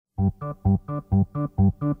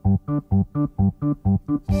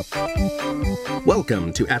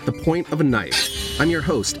Welcome to At the Point of a Knife. I'm your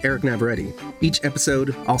host, Eric Navarrete. Each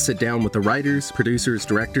episode, I'll sit down with the writers, producers,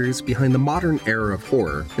 directors behind the modern era of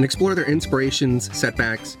horror and explore their inspirations,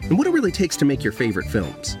 setbacks, and what it really takes to make your favorite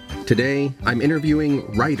films. Today, I'm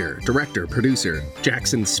interviewing writer, director, producer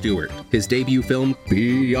Jackson Stewart. His debut film,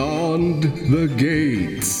 Beyond the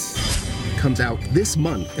Gates, comes out this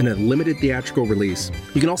month in a limited theatrical release.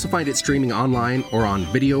 You can also find it streaming online or on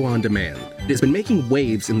video on demand. It has been making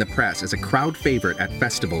waves in the press as a crowd favorite at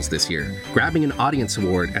festivals this year, grabbing an audience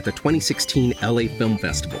award at the 2016 LA Film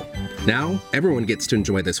Festival. Now, everyone gets to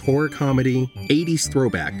enjoy this horror comedy, 80s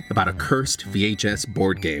throwback about a cursed VHS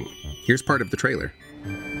board game. Here's part of the trailer.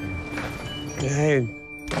 Hey,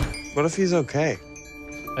 what if he's okay?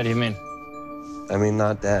 What do you mean? I mean,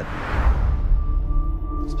 not dead.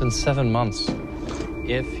 It's been 7 months.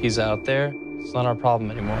 If he's out there, it's not our problem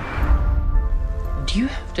anymore. Do you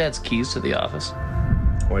have Dad's keys to the office?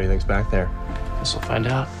 What do you think's back there? Guess we'll find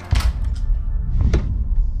out.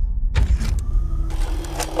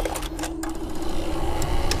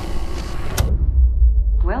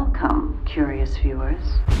 Welcome, curious viewers.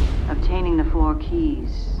 Obtaining the 4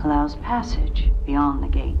 keys allows passage beyond the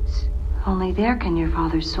gates. Only there can your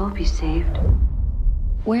father's soul be saved.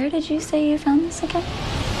 Where did you say you found this again?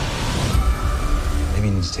 Maybe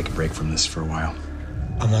you need to take a break from this for a while.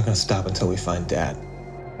 I'm not gonna stop until we find Dad.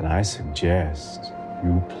 And I suggest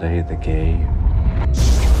you play the game.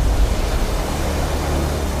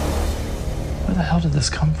 Where the hell did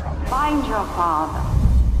this come from? Find your father.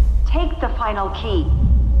 Take the final key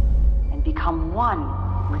and become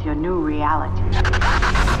one with your new reality.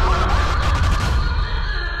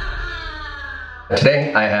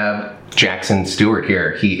 Today, I have Jackson Stewart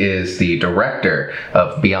here. He is the director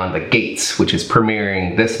of Beyond the Gates, which is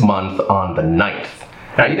premiering this month on the 9th.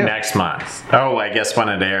 How you doing? Next month. Oh, I guess when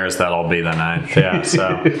it airs, that'll be the 9th. Yeah,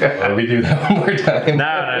 so. Let me do that one more time.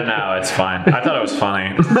 No, it's fine. I thought it was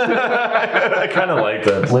funny. I kind of liked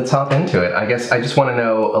it. Let's hop into it. I guess I just want to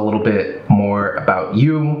know a little bit more about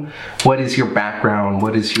you. What is your background? How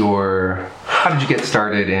did you get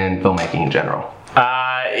started in filmmaking in general?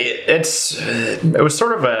 It was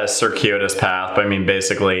sort of a circuitous path, but I mean,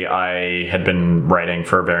 basically, I had been writing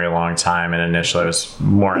for a very long time, and initially I was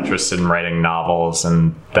more interested in writing novels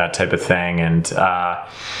and that type of thing. And, I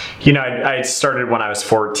started when I was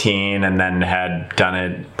 14 and then had done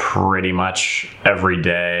it pretty much every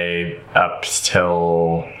day up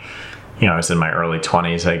till, I was in my early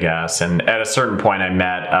 20s, I guess. And at a certain point, I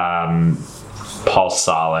met Paul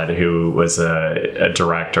Solid, who was a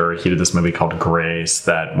director. He did this movie called Grace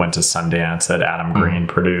that went to Sundance that Adam Green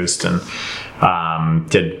produced and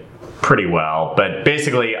did pretty well. But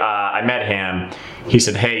basically, I met him. He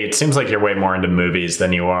said, "Hey, it seems like you're way more into movies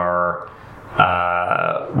than you are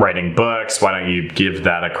writing books. Why don't you give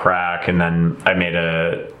that a crack?" And then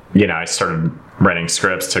I started writing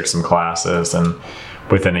scripts, took some classes, and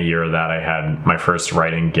within a year of that, I had my first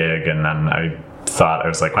writing gig, and then I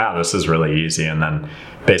was like, wow, this is really easy. And then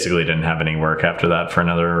basically didn't have any work after that for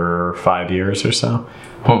another 5 years or so.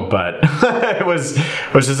 But it was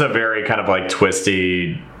just a very kind of like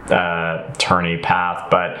twisty, turny path.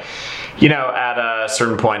 But, at a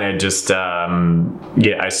certain point, I just,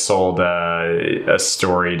 I sold a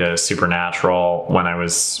story to Supernatural when I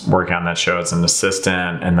was working on that show as an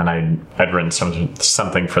assistant. And then I'd written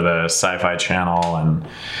something for the Sci-Fi Channel and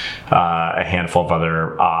a handful of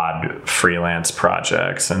other odd freelance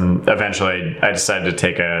projects. And eventually I decided to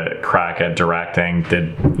take a crack at directing,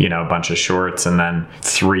 did, a bunch of shorts. And then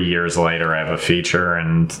 3 years later, I have a feature,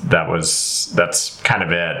 and that's kind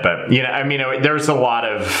of it. But, there's a lot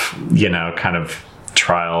of, kind of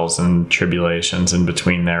trials and tribulations in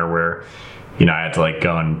between there where, I had to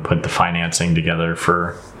go and put the financing together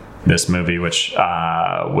for this movie, which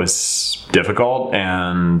was difficult.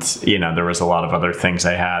 And, there was a lot of other things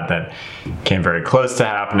I had that came very close to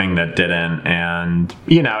happening that didn't. And,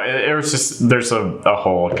 it was just, there's a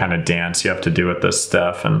whole kind of dance you have to do with this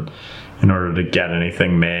stuff. And in order to get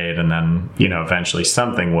anything made, and then, eventually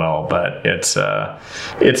something will, but it's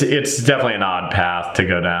definitely an odd path to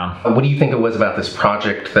go down. What do you think it was about this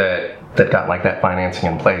project that got that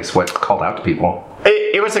financing in place? What called out to people?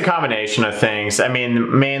 It was a combination of things. I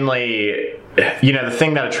mean, mainly, the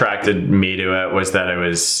thing that attracted me to it was that it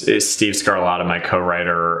was Steve Scarlatta, my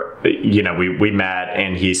co-writer. We met,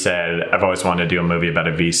 and he said, I've always wanted to do a movie about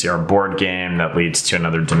a VCR board game that leads to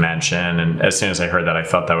another dimension. And as soon as I heard that, I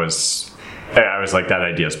thought that was I was like, that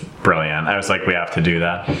idea is brilliant. I was like, we have to do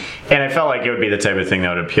that. And I felt like it would be the type of thing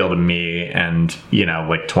that would appeal to me and,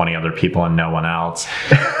 like 20 other people and no one else.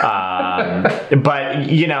 But,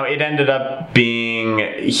 it ended up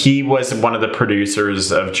being, he was one of the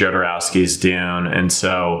producers of Jodorowsky's Dune. And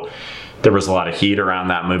so there was a lot of heat around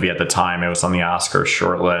that movie at the time. It was on the Oscar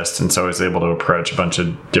shortlist. And so I was able to approach a bunch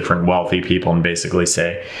of different wealthy people and basically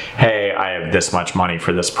say, hey, I have this much money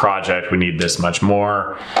for this project. We need this much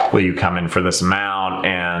more. Will you come in for this amount?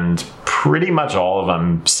 And pretty much all of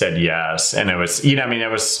them said yes. And it was,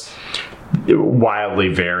 it was wildly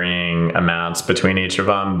varying amounts between each of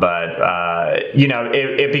them. But,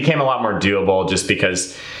 it became a lot more doable just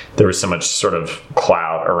because there was so much sort of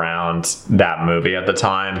clout around that movie at the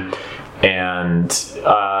time. And,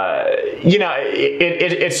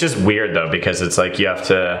 it's just weird though, because it's like you have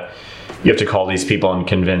to call these people and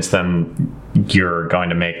convince them you're going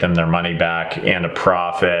to make them their money back and a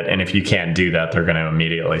profit. And if you can't do that, they're going to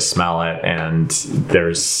immediately smell it. And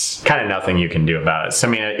there's kind of nothing you can do about it.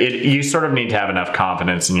 So, you sort of need to have enough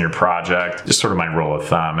confidence in your project. Just sort of my rule of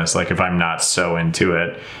thumb is like, if I'm not so into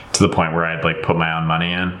it to the point where I'd like put my own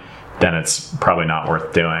money in, then it's probably not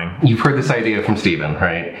worth doing. You've heard this idea from Steven,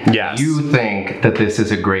 right? Yes. You think that this is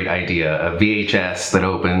a great idea, a VHS that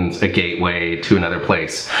opens a gateway to another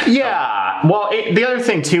place. Yeah. Well, the other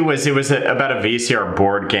thing too was it was about a VCR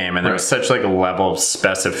board game, and there was such like a level of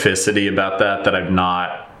specificity about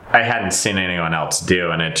that I hadn't seen anyone else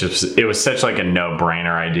do, and it was such like a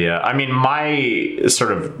no-brainer idea. I mean, my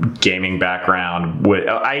sort of gaming background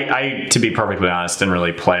I to be perfectly honest, didn't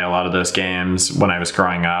really play a lot of those games when I was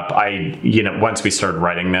growing up. Once we started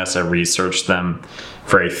writing this, I researched them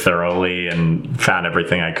very thoroughly and found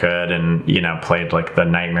everything I could, and played like the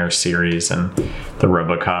Nightmare series and the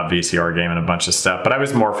RoboCop VCR game and a bunch of stuff. But I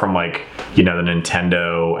was more from like the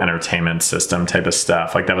Nintendo Entertainment System type of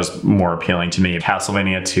stuff. Like that was more appealing to me.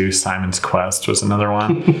 Castlevania 2 Simon's Quest was another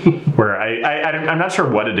one where I'm not sure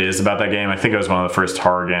what it is about that game. I think it was one of the first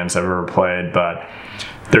horror games I've ever played, but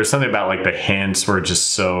there's something about like the hints were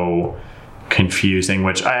just so confusing,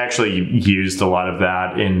 which I actually used a lot of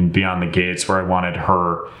that in Beyond the Gates, where I wanted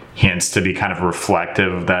her hints to be kind of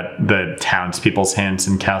reflective of the townspeople's hints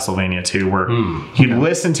in Castlevania 2, where you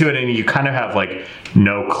listen to it and you kind of have like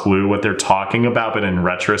no clue what they're talking about, but in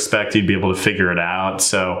retrospect you'd be able to figure it out.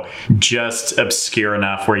 So just obscure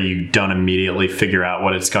enough where you don't immediately figure out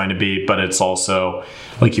what it's going to be, but it's also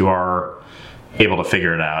like you are able to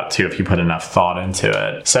figure it out too if you put enough thought into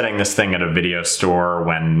it. Setting this thing at a video store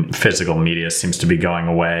when physical media seems to be going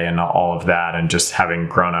away and all of that, and just having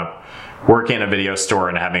grown up working in a video store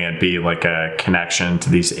and having it be like a connection to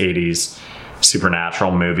these 80s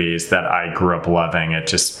supernatural movies that I grew up loving, it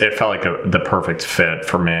felt like the perfect fit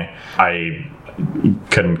for me. I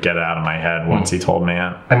couldn't get it out of my head once he told me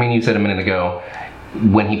it. I mean, you said a minute ago,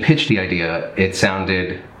 when he pitched the idea, it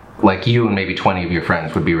sounded like you and maybe 20 of your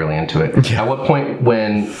friends would be really into it. Yeah. At what point,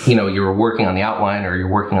 when you were working on the outline or you're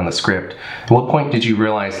working on the script, at what point did you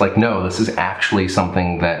realize, like, no, this is actually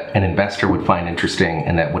something that an investor would find interesting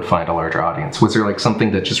and that would find a larger audience? Was there like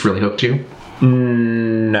something that just really hooked you?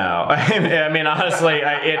 No, I mean honestly,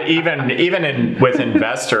 with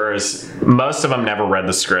investors, most of them never read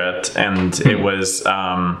the script, and it was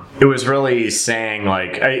really saying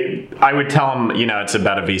like I would tell them it's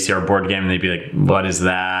about a VCR board game, and they'd be like, what is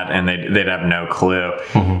that? And they'd have no clue.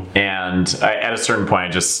 And at a certain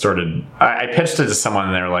point, I pitched it to someone,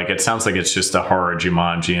 and they were like, it sounds like it's just a horror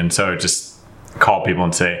Jumanji, and so I just call people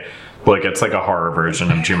and say, look, it's like a horror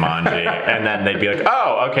version of Jumanji. And then they'd be like,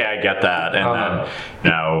 oh, okay, I get that. And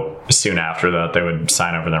then, soon after that, they would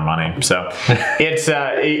sign over their money. So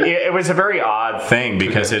it was a very odd thing,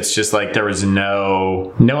 because it's just like there was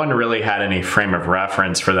no one really had any frame of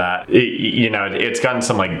reference for that. It's gotten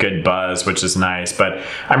some like good buzz, which is nice, but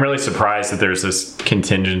I'm really surprised that there's this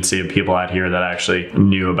contingency of people out here that actually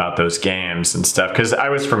knew about those games and stuff, because I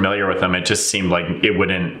was familiar with them. It just seemed like it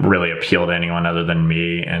wouldn't really appeal to anyone other than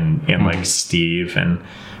me and like Steve and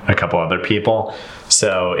a couple other people.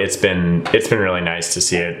 So it's been really nice to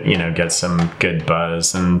see it, get some good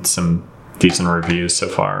buzz and some decent reviews so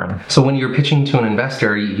far. So when you're pitching to an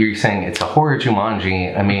investor, you're saying it's a horror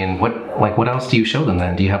Jumanji. I mean, what else do you show them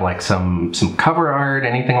then? Do you have like some cover art,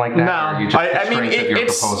 anything like that? No, or you just your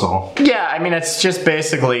proposal? Yeah, I mean, it's just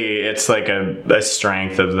basically it's like a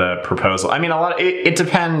strength of the proposal. I mean, it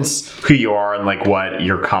depends who you are and like what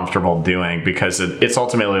you're comfortable doing, because it's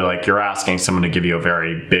ultimately like you're asking someone to give you a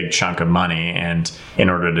very big chunk of money, and in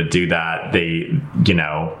order to do that, they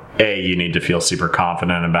A, you need to feel super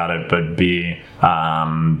confident about it, but B,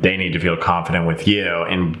 they need to feel confident with you.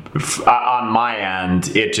 And on my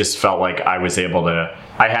end, it just felt like I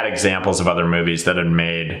had examples of other movies that had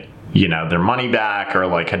made, you know, their money back or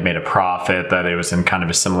like had made a profit that it was in kind of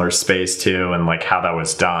a similar space to, and like how that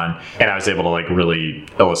was done. And I was able to like really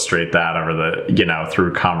illustrate that over the, you know,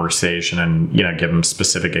 through conversation and, you know, give them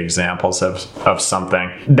specific examples of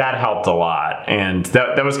something. That helped a lot. And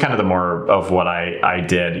that was kind of the more of what I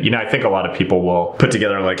did. You know, I think a lot of people will put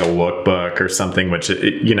together like a lookbook or something, which,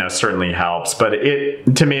 you know, certainly helps. But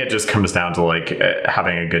to me, it just comes down to like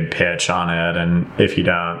having a good pitch on it. And if you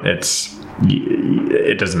don't,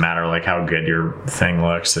 it doesn't matter like how good your thing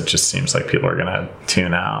looks. It just seems like people are gonna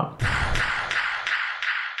tune out.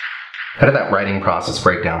 How did that writing process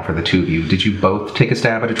break down for the two of you? Did you both take a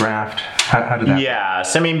stab at a draft? How did that Yeah,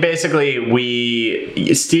 so I mean,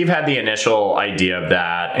 basically Steve had the initial idea of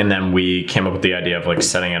that, and then we came up with the idea of like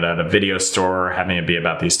setting it at a video store, having it be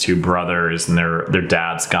about these two brothers, and their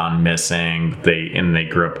dad's gone missing. They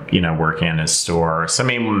grew up, you know, working in his store. So I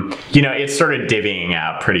mean, you know, it started divvying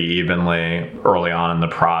out pretty evenly early on in the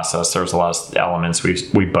process. There was a lot of elements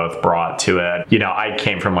we both brought to it. You know, I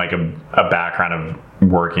came from like a background of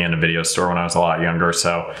working in a video store when I was a lot younger,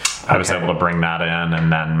 so I was able to bring that in.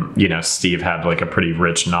 And then, you know, Steve had like a pretty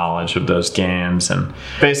rich knowledge of those games, and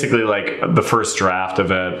basically like the first draft of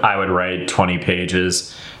it, I would write 20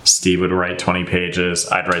 pages, Steve would write 20 pages,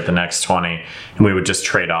 I'd write the next 20, and we would just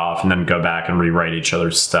trade off and then go back and rewrite each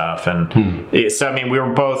other's stuff. And so I mean, we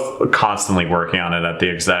were both constantly working on it at the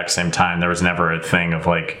exact same time. There was never a thing of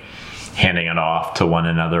like handing it off to one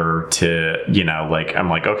another to, you know, like, I'm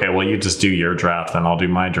like, okay, well, you just do your draft, then I'll do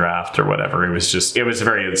my draft or whatever. It was a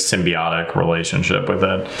very symbiotic relationship with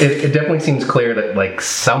it. It definitely seems clear that like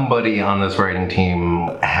somebody on this writing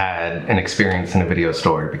team had an experience in a video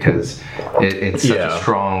store, because it's such a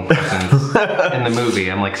strong presence in the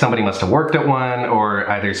movie. I'm like, somebody must have worked at one or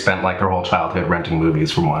either spent like their whole childhood renting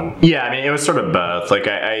movies from one. Yeah, I mean, it was sort of both. Like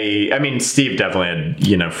I mean, Steve definitely had,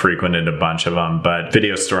 you know, frequented a bunch of them, but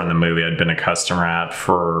video store in the movie I'd been a customer at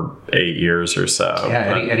for 8 years or so.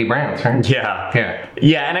 Yeah, Eddie Brown's, right?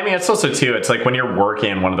 Yeah, and I mean, it's also too, it's like when you're working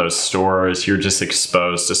in one of those stores, you're just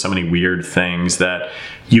exposed to so many weird things that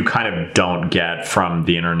you kind of don't get from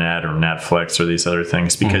the internet or Netflix or these other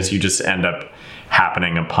things, because you just end up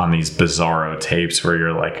happening upon these bizarro tapes where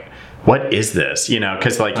you're like, what is this? You know,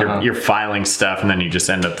 because like you're filing stuff and then you just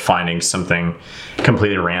end up finding something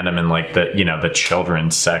completely random in like the, you know, the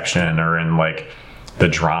children's section or in like the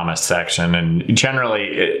drama section. And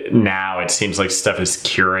generally now it seems like stuff is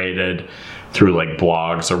curated through like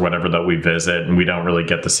blogs or whatever that we visit, and we don't really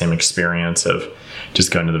get the same experience of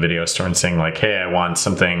just going to the video store and saying like, hey, I want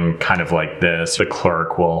something kind of like this. The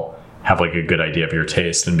clerk will have like a good idea of your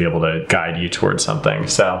taste and be able to guide you towards something.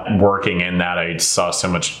 So working in that, I saw so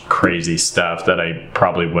much crazy stuff that I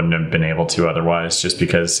probably wouldn't have been able to otherwise, just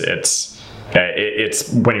because it's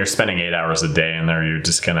when you're spending 8 hours a day in there, you're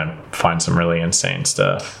just gonna find some really insane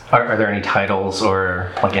stuff. Are there any titles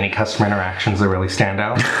or like any customer interactions that really stand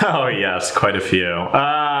out? Oh yes, quite a few.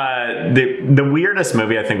 The weirdest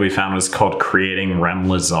movie I think we found was called Creating Rem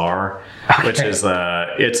Lazar, which is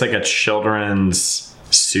it's like a children's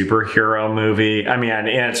superhero movie. I mean, and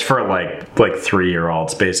it's for like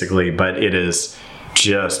 3-year-olds basically, but it is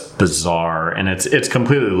just bizarre, and it's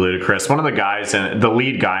completely ludicrous. One of the guys, the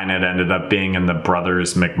lead guy in it, ended up being in the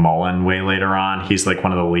Brothers McMullen way later on. He's like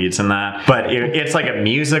one of the leads in that, but it's like a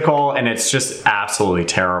musical, and it's just absolutely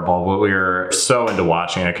terrible. But we were so into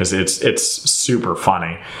watching it because it's super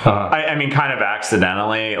funny. I mean, kind of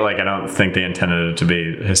accidentally. Like, I don't think they intended it to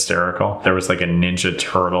be hysterical. There was like a Ninja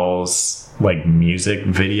Turtles like music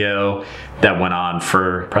video that went on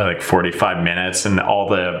for probably like 45 minutes, and all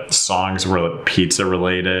the songs were pizza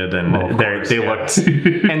related, and they looked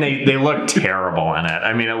and they looked terrible in it.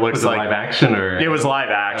 I mean, it looks was it like live action, or it was live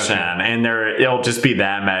action, and it'll just be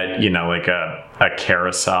them at, you know, like a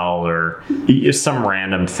carousel or some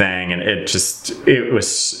random thing, and it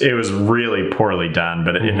was really poorly done,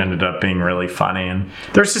 but it ended up being really funny. And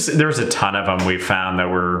there was a ton of them we found that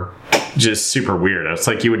were just super weird. It's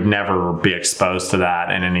like you would never be exposed to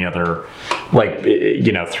that in any other, like,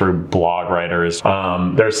 you know, through blog writers.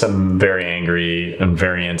 There's some very angry and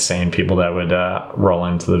very insane people that would roll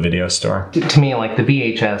into the video store. To me, like the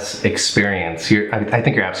VHS experience, I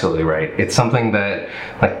think you're absolutely right. It's something that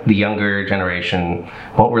like the younger generation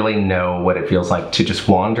won't really know what it feels like to just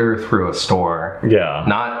wander through a store. Yeah.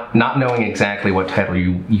 Not knowing exactly what title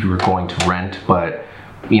you were going to rent, but,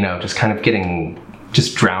 you know, just kind of getting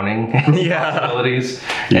just drowning in possibilities,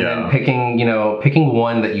 and then picking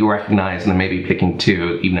one that you recognize, and then maybe picking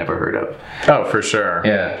two you've never heard of. Oh, for sure.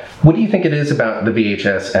 Yeah. What do you think it is about the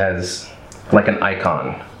VHS as like an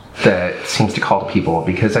icon that seems to call to people?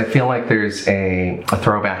 Because I feel like there's a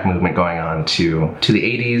throwback movement going on to the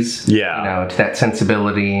 80s, to that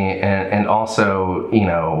sensibility, and also,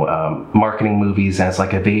 marketing movies as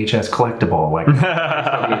like a VHS collectible. Like, there's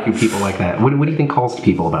a few people like that. What do you think calls to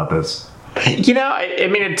people about this? I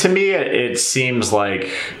mean, to me, it seems like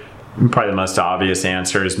probably the most obvious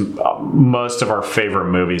answer is most of our favorite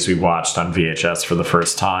movies we watched on VHS for the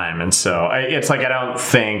first time. And so it's like, I don't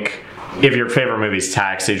think if your favorite movie is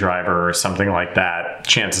Taxi Driver or something like that,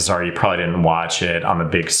 chances are you probably didn't watch it on the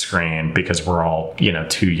big screen because we're all,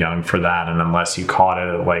 too young for that. And unless you caught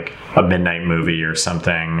it at like a midnight movie or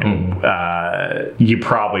something, you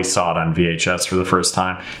probably saw it on VHS for the first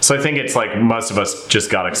time. So I think it's like most of us just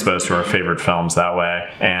got exposed to our favorite films that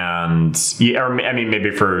way. And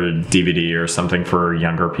maybe for DVD or something for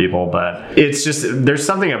younger people, but it's just, there's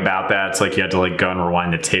something about that. It's like you had to like go and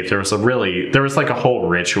rewind the tape. There was like a whole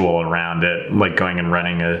ritual around it, like going and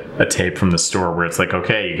renting a tape from the store where it's like,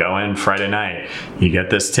 okay, you go in Friday night, you get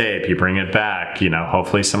this tape, you bring it back,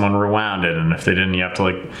 hopefully someone rewound it, and if they didn't, you have to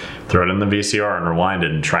like throw it in the VCR and rewind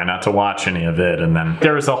it and try not to watch any of it. And then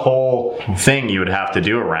there was a whole thing you would have to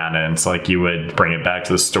do around it. And it's like you would bring it back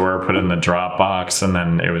to the store, put it in the drop box, and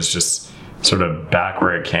then it was just sort of back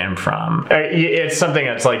where it came from. It's something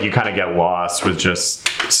that's like you kind of get lost with just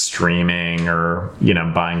streaming or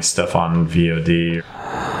buying stuff on VOD.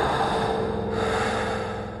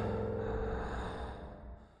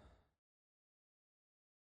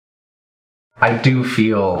 I do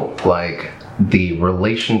feel like the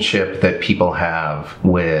relationship that people have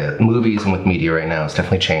with movies and with media right now has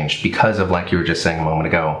definitely changed because of, like you were just saying a moment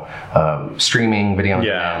ago, streaming, video on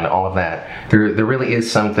demand, all of that. There really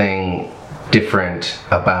is something different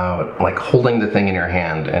about like holding the thing in your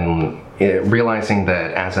hand and realizing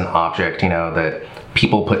that as an object, that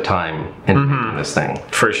people put time into making this thing.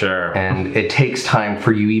 For sure. And it takes time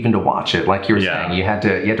for you even to watch it. Like you were saying, you had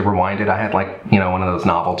to rewind it. I had like, one of those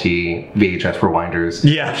novelty VHS rewinders.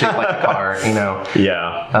 Yeah. Shaped like a car,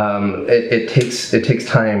 Yeah. It takes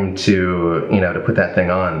time to, to put that thing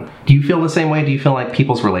on. Do you feel the same way? Do you feel like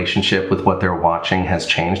people's relationship with what they're watching has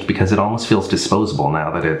changed? Because it almost feels disposable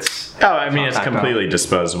now that it's... Oh, I mean, it's completely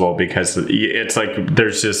disposable because it's like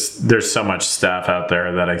there's so much stuff out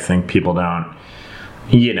there that I think people don't...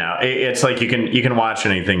 it's like you can watch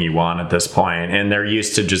anything you want at this point, and there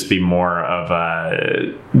used to just be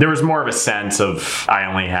there was more of a sense of I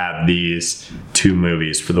only have these 2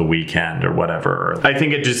 movies for the weekend or whatever. I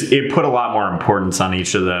think it put a lot more importance on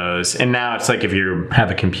each of those, and now it's like if you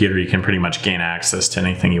have a computer, you can pretty much gain access to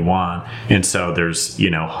anything you want, and so there's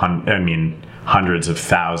hundreds of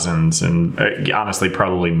thousands and honestly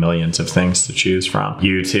probably millions of things to choose from.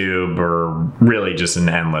 YouTube, or really just an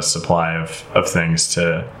endless supply of things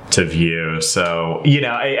to view. So,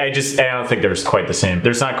 I don't think there's quite the same.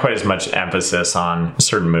 There's not quite as much emphasis on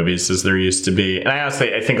certain movies as there used to be. And I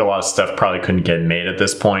think a lot of stuff probably couldn't get made at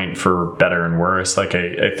this point for better and worse. Like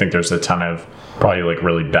I think there's a ton of probably like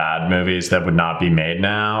really bad movies that would not be made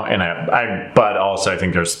now. And but also I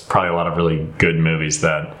think there's probably a lot of really good movies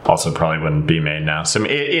that also probably wouldn't be made now. So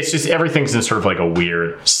it's just everything's in sort of like a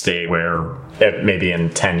weird state where maybe in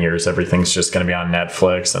 10 years everything's just going to be on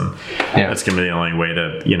Netflix, and that's going to be the only way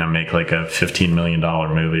to make like a $15 million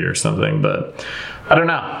movie or something. But I don't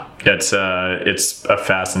know. It's a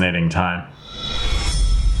fascinating time.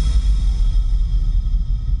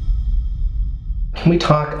 Can we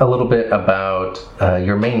talk a little bit about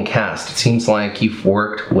your main cast? It seems like you've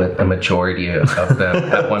worked with a majority of them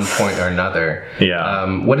at one point or another.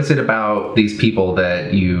 Yeah. What is it about these people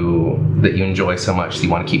that you enjoy so much that you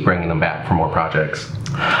want to keep bringing them back for more projects?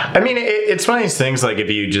 I mean, it's one of these things, like if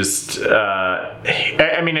you just,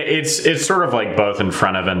 it's sort of like both in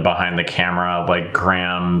front of and behind the camera, like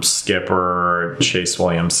Graham Skipper, Chase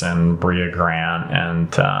Williamson, Brea Grant,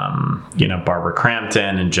 and, Barbara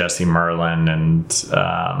Crampton and Jesse Merlin and,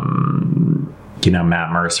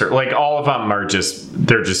 Matt Mercer. Like all of them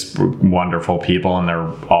they're just wonderful people, and they're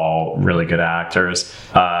all really good actors.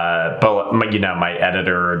 But my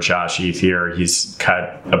editor, Josh Ethier, he's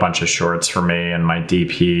cut a bunch of shorts for me, and my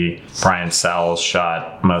DP, Brian Sells,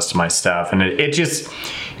 shot most of my stuff. And it just,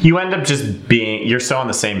 you end up just you're so on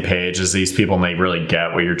the same page as these people, and they really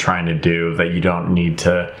get what you're trying to do, that you don't need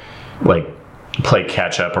to play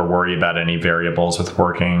catch up or worry about any variables with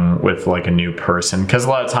working with like a new person, because a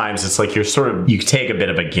lot of times it's like you take a bit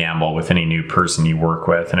of a gamble with any new person you work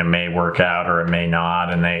with, and it may work out or it may not,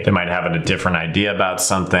 and they might have a different idea about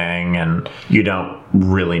something, and you don't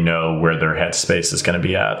really know where their headspace is going to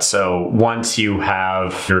be at. So once you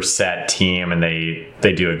have your set team and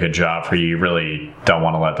they do a good job for you, you really don't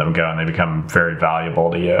want to let them go, and they become very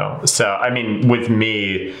valuable to you. So, I mean, with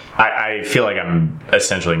me, I feel like I'm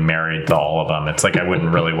essentially married to all of them. It's like I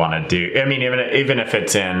wouldn't really want to do, I mean, even if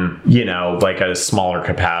it's in, you know, like a smaller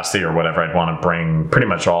capacity or whatever, I'd want to bring pretty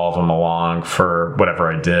much all of them along for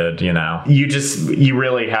whatever I did, you know. You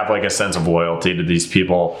really have like a sense of loyalty to these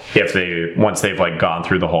people once they've like gone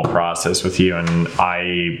through the whole process with you, and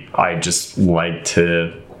I just like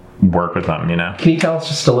to work with them, you know. Can you tell us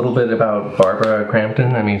just a little bit about Barbara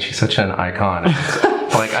Crampton? I mean, she's such an icon.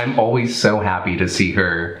 Like, I'm always so happy to see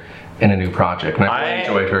her in a new project, and I really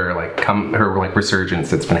enjoyed her her resurgence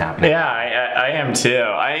that's been happening. Yeah, I am too.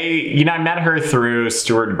 I met her through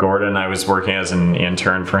Stuart Gordon. I was working as an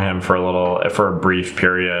intern for him for a brief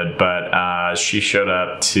period, but she showed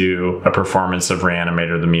up to a performance of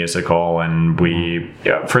Reanimator the musical, and we,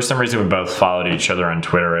 for some reason, we both followed each other on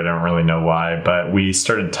Twitter. I don't really know why, but we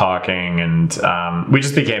started talking, and we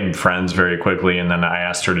just became friends very quickly. And then I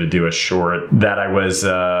asked her to do a short that I was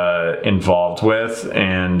involved with,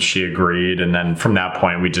 and she agreed, and then from that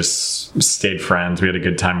point we just stayed friends. We had a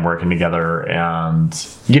good time working together, and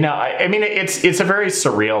I mean it's a very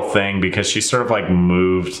surreal thing because she sort of like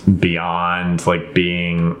moved beyond like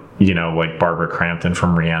being like Barbara Crampton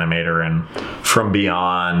from Reanimator and From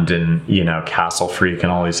Beyond and Castle Freak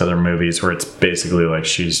and all these other movies where it's basically like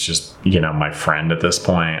she's just my friend at this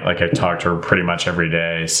point. Like I talk to her pretty much every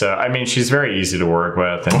day, so I mean she's very easy to work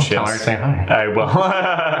with, and tell her to say hi. I will.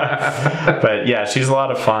 But yeah, she's a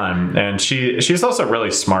lot of fun, and she's also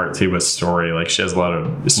really smart too with story. Like she has a lot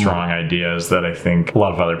of strong ideas that I think a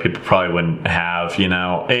lot of other people probably wouldn't have,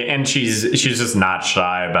 and she's just not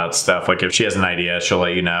shy about stuff. Like if she has an idea, she'll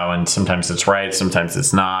let you know, and sometimes it's right, sometimes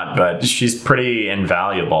it's not, but she's pretty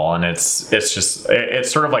invaluable, and it's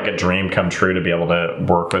sort of like a dream come true to be able to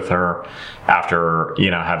work with her after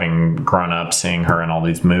having grown up seeing her in all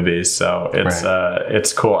these movies. So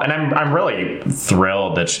it's cool, and I'm really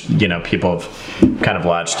thrilled that people have kind of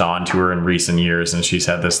latched on to her in recent years, and she's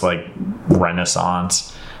had this like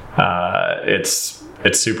renaissance.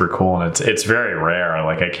 It's super cool, and it's very rare.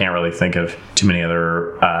 Like I can't really think of too many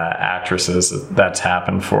other actresses that's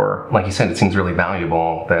happened for. Like you said, it seems really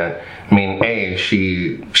valuable. That I mean,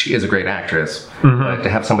 she is a great actress, but to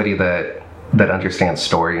have somebody that understands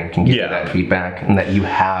story and can give you that feedback, and that you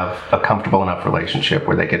have a comfortable enough relationship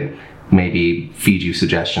where they can maybe feed you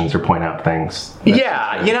suggestions or point out things.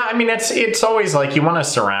 Yeah, I mean, it's always like you want to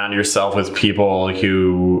surround yourself with people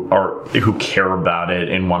who care about it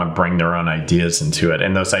and want to bring their own ideas into it.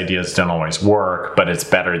 And those ideas don't always work, but it's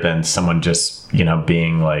better than someone just,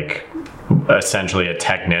 being like essentially a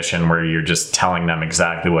technician where you're just telling them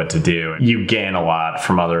exactly what to do. You gain a lot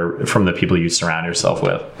from the people you surround yourself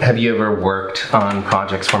with. Have you ever worked on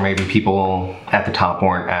projects where maybe people at the top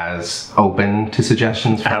weren't as open to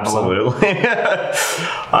suggestions from below? Absolutely.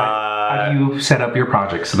 How do you set up your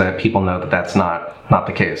projects so that people know that that's not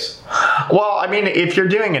the case? Well, I mean, if you're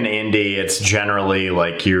doing an indie, it's generally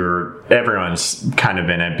like everyone's kind of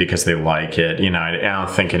in it because they like it. I don't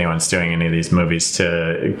think anyone's doing any of these movies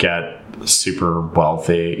to get super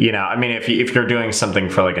wealthy. I mean, if you're doing something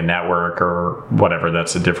for like a network or whatever,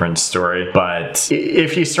 that's a different story. But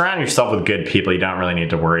if you surround yourself with good people, you don't really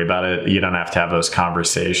need to worry about it. You don't have to have those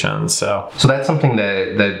conversations. So that's something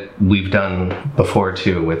that we've done before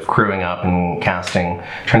too, with crewing up and casting,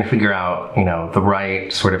 trying to figure out, the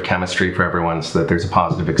right sort of chemistry for everyone so that there's a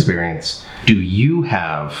positive experience. Do you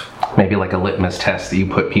have maybe like a litmus test that you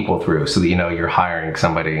put people through so that you're hiring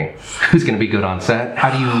somebody who's going to be good on set?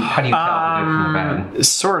 How do you tell the good from the bad?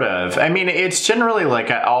 Sort of. I mean, it's generally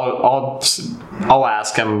like I'll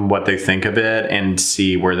ask them what they think of it and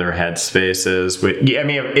see where their headspace is. I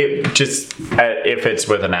mean, if it's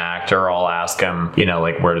with an actor, I'll ask them,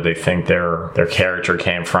 like where do they think their character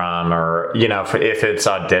came from, or if it's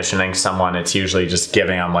auditioning someone, it's usually just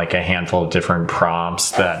giving them like a handful of different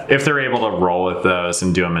prompts that if they're able to roll with those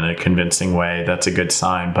and do them in a convincing way, that's a good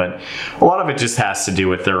sign. But a lot of it just has to do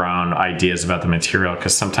with their own ideas about the material,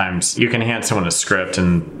 because sometimes you can hand someone a script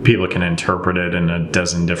and people can interpret it in a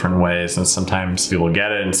dozen different ways, and sometimes people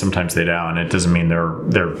get it and sometimes they don't. It doesn't mean they're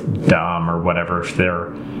dumb or whatever if they're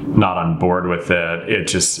not on board with it. It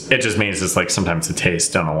just means it's like sometimes the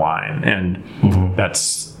tastes don't align, and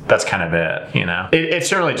that's kind of it. It's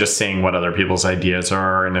certainly just seeing what other people's ideas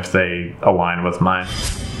are and if they align with mine.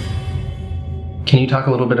 Can you talk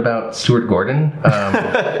a little bit about Stuart Gordon?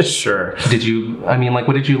 Sure. What did you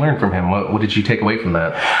learn from him? What did you take away from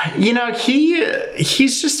that? You know,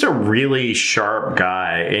 he's just a really sharp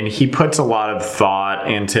guy, and he puts a lot of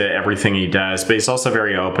thought into everything he does, but he's also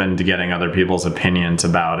very open to getting other people's opinions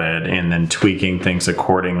about it and then tweaking things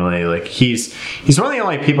accordingly. Like, he's one of the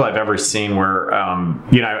only people I've ever seen where,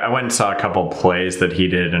 I went and saw a couple plays that he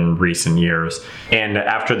did in recent years, and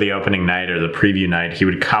after the opening night or the preview night, he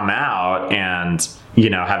would come out and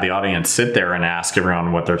have the audience sit there and ask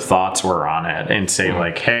everyone what their thoughts were on it and say,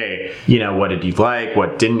 like, hey, what did you like?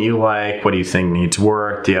 What didn't you like? What do you think needs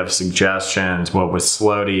work? Do you have suggestions? What was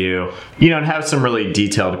slow to you? And have some really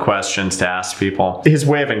detailed questions to ask people. His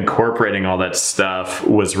way of incorporating all that stuff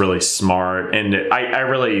was really smart, and I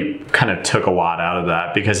really kind of took a lot out of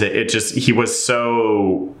that, because he was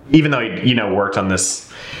so, even though he, worked on these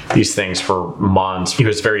things for months, he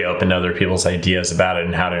was very open to other people's ideas about it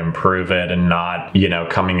and how to improve it, and not,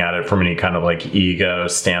 coming at it from any kind of like ego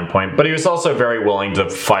standpoint. But he was also very willing to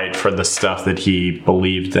fight for the stuff that he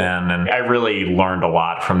believed in. And I really learned a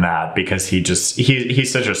lot from that, because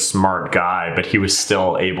he's such a smart guy, but he was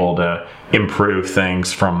still able to improve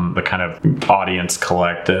things from the kind of audience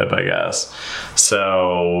collective, I guess.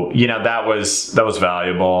 So, that was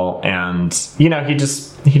valuable. And, he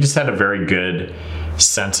just had a very good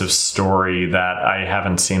sense of story that I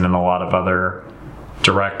haven't seen in a lot of other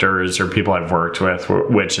directors or people I've worked with,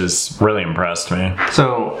 which has really impressed me.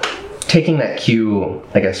 So, taking that cue,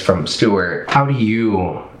 I guess, from Stuart, how do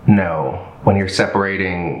you know when you're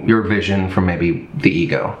separating your vision from maybe the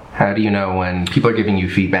ego? How do you know when people are giving you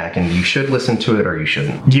feedback and you should listen to it or you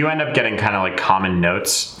shouldn't? You end up getting kind of like common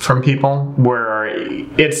notes from people where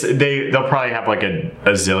they'll probably have like a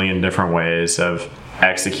zillion different ways of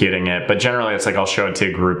executing it, but generally it's like I'll show it to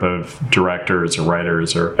a group of directors or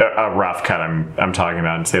writers, or a rough cut I'm talking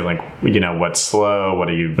about, and say, like, what's slow, what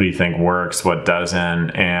do you think works, what doesn't,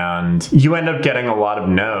 and you end up getting a lot of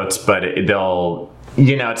notes, but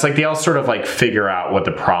it's like they all sort of like figure out what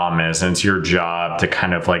the problem is, and it's your job to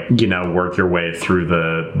kind of like, work your way through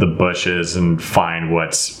the bushes and find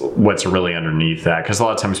what's really underneath that. Because a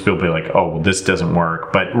lot of times people will be like, oh, well, this doesn't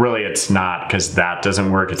work, but really it's not because that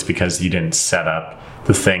doesn't work, it's because you didn't set up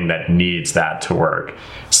the thing that needs that to work.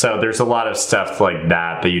 So there's a lot of stuff like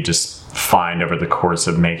that you just find over the course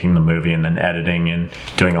of making the movie and then editing and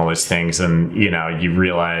doing all these things, and you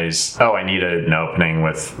realize, oh, I need an opening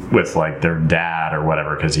with like their dad or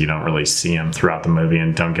whatever, because you don't really see him throughout the movie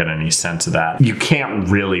and don't get any sense of that. You can't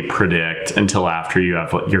really predict until after you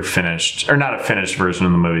have your finished, or not a finished version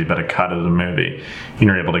of the movie, but a cut of the movie, and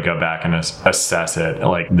you're able to go back and assess it.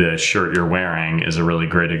 Like, the shirt you're wearing is a really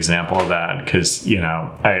great example of that, because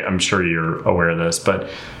I'm sure you're aware of this, but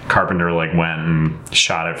Carpenter went and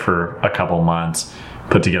shot it for a couple months,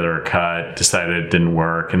 put together a cut, decided it didn't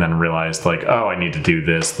work, and then realized, like, oh, I need to do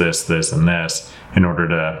this, and this in order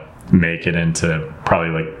to make it into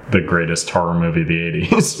probably like the greatest horror movie of the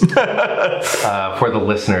 80s. For the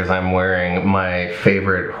listeners, I'm wearing my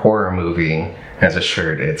favorite horror movie as a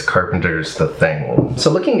shirt. It's Carpenter's The Thing. So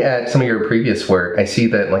looking at some of your previous work, I see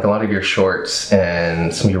that like a lot of your shorts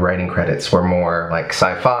and some of your writing credits were more like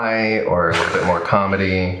sci-fi or a little bit more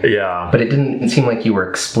comedy. Yeah. But it didn't seem like you were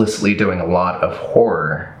explicitly doing a lot of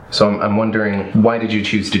horror. So I'm wondering, why did you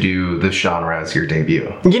choose to do this genre as your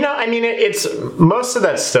debut? It's most of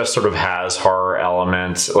that stuff sort of has horror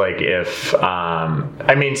elements. Like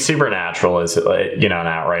Supernatural is an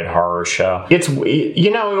outright horror show. It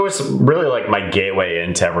was really like my gateway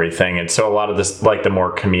into everything. And so a lot of this, like the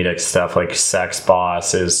more comedic stuff, like Sex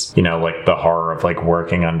Boss is, like the horror of like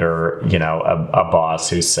working under, a boss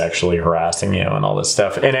who's sexually harassing you and all this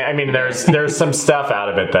stuff. And there's some stuff out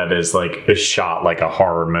of it that is shot like a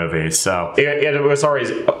horror movie. So it was always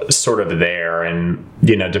sort of there, and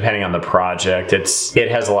depending on the project, it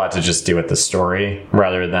has a lot to just do with the story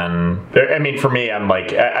rather than. For me, I'm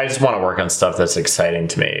like, I just want to work on stuff that's exciting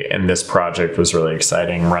to me, and this project was really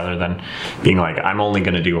exciting rather than being like, I'm only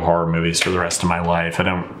going to do horror movies for the rest of my life. I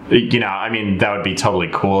don't, that would be totally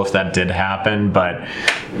cool if that did happen, but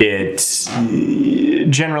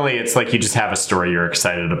generally it's like you just have a story you're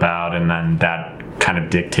excited about, and then that kind of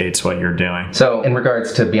dictates what you're doing. So in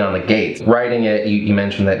regards to Beyond the Gates, writing it, you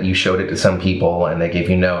mentioned that you showed it to some people and they gave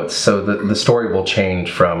you notes. So the story will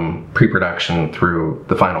change from pre-production through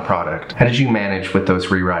the final product. How did you manage with those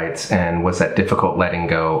rewrites, and was that difficult letting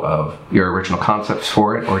go of your original concepts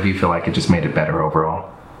for it, or do you feel like it just made it better overall?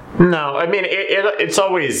 No, it's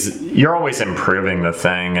always, you're always improving the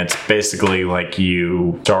thing. It's basically like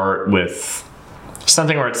you start with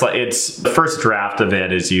something where it's like, the first draft of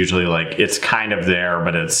it is usually like, it's kind of there,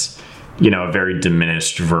 but it's a very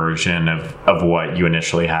diminished version of what you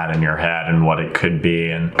initially had in your head and what it could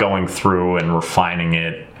be, and going through and refining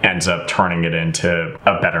it ends up turning it into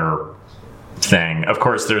a better thing. Of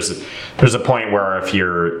course, there's a point where if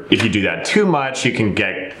you do that too much, you can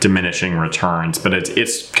get diminishing returns, but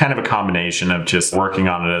it's kind of a combination of just working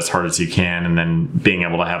on it as hard as you can and then being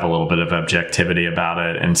able to have a little bit of objectivity about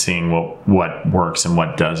it and seeing what works and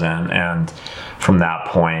what doesn't, and from that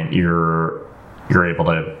point you're able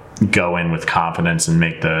to go in with confidence and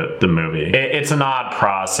make the movie. It's an odd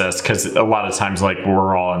process because a lot of times, like,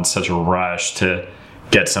 we're all in such a rush to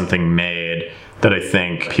get something made that I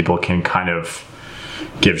think people can kind of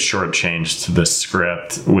give short change to the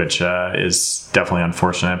script, which is definitely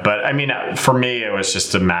unfortunate. But I mean, for me, it was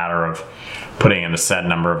just a matter of putting in a set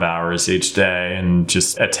number of hours each day and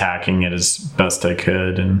just attacking it as best I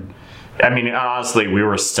could. And I mean, honestly, I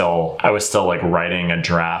was still like writing a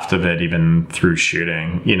draft of it even through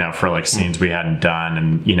shooting, for like scenes we hadn't done,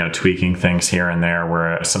 and, tweaking things here and there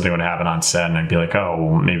where something would happen on set and I'd be like, oh,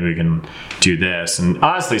 well, maybe we can do this. And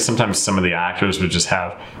honestly, sometimes some of the actors would just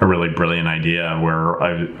have a really brilliant idea where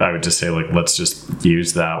I would just say, like, let's just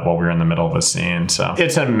use that while we're in the middle of a scene. So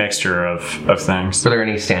it's a mixture of things. Were there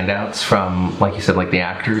any standouts from, like you said, like the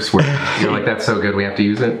actors where you're like, that's so good, we have to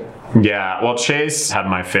use it? Yeah, well, Chase had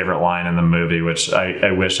my favorite line in the movie, which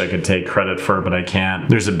I wish I could take credit for, but I can't.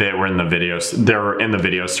 There's a bit where they're in the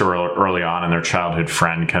video store early on, and their childhood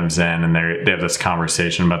friend comes in, and they have this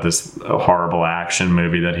conversation about this horrible action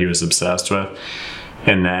movie that he was obsessed with.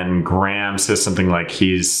 And then Graham says something like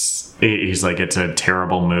he's like, it's a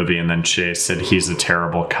terrible movie, and then Chase said he's a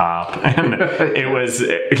terrible cop. And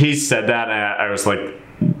he said that, and I was like,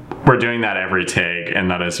 we're doing that every take,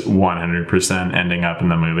 and that is 100% ending up in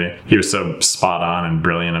the movie. He was so spot on and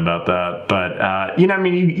brilliant about that. But,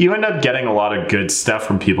 you end up getting a lot of good stuff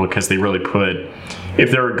from people because they really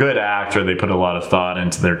if they're a good actor, they put a lot of thought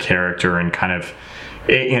into their character, and kind of,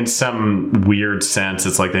 in some weird sense,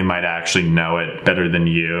 it's like they might actually know it better than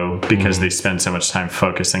you because they spend so much time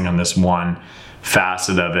focusing on this one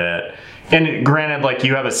facet of it. And granted, like,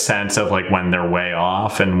 you have a sense of like when they're way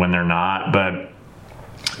off and when they're not, but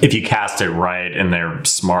if you cast it right and they're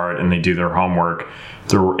smart and they do their homework,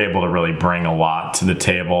 they're able to really bring a lot to the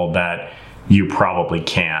table that you probably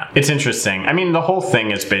can't. It's interesting. I mean, the whole thing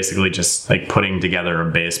is basically just like putting together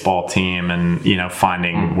a baseball team and,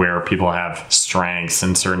 finding where people have strengths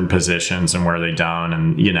in certain positions and where they don't.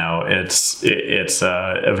 And, it's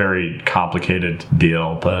a very complicated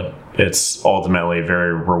deal, but it's ultimately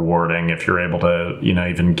very rewarding if you're able to,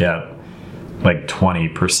 even get like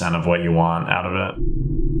 20% of what you want out of it.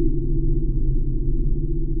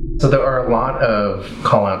 So there are a lot of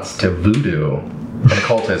call-outs to voodoo and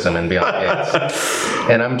occultism and Beyond the Gates.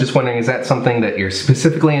 And I'm just wondering, is that something that you're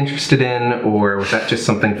specifically interested in, or was that just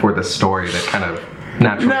something for the story that kind of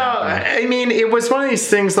naturally happened? I mean, it was one of these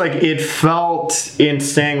things, like, it felt, in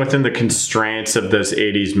staying within the constraints of those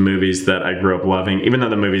 80s movies that I grew up loving, even though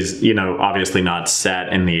the movie's, obviously not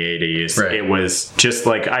set in the 80s, right. It was just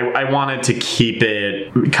like, I wanted to keep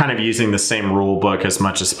it kind of using the same rule book as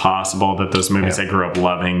much as possible that those movies I grew up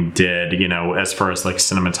loving did, as far as like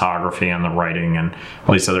cinematography and the writing and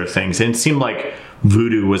all these other things. And it seemed like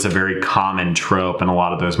voodoo was a very common trope in a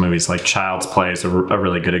lot of those movies. Like Child's Play is a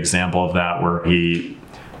really good example of that, where he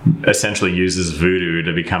essentially uses voodoo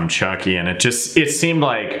to become Chucky, and it seemed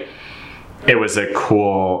like it was a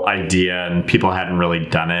cool idea and people hadn't really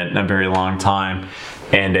done it in a very long time,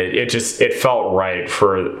 and it felt right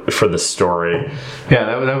for the story.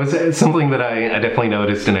 Yeah, that was something that I definitely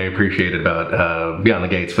noticed and I appreciated about Beyond the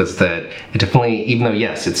Gates, was that it definitely, even though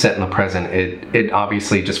yes, it's set in the present, it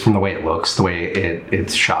obviously, just from the way it looks, the way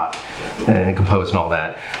it's shot and composed and all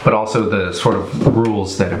that, but also the sort of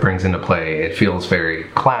rules that it brings into play, it feels very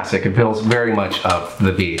classic. It feels very much of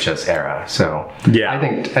the VHS era. So yeah, I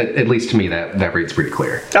think, at least to me, that reads pretty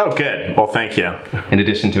clear. Oh, good. Well, thank you. In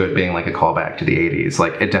addition to it being like a callback to the 80s,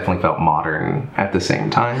 like, it definitely felt modern at the same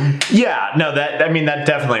time. Yeah, no, that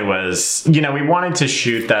definitely was, we wanted to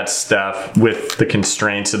shoot that stuff with the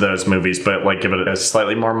constraints of those movies, but like give it a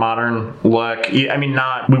slightly more modern look. I mean,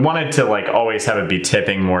 we wanted to like always have it be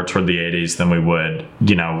tipping more toward the 80s than we would,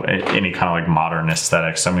 any kind of like modern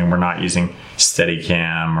aesthetics. I mean, we're not using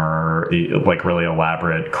Steadicam or like really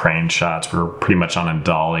elaborate crane shots. We're pretty much on a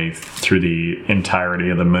dolly through the entirety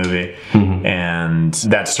of the movie. Mm-hmm. And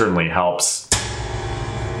that certainly helps.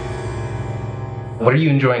 What are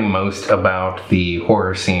you enjoying most about the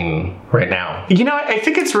horror scene right now? I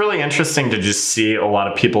think it's really interesting to just see a lot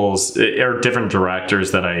of people's, or different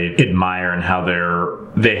directors that I admire and how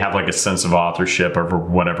they have like a sense of authorship over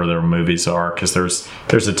whatever their movies are, because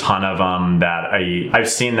there's a ton of them that I've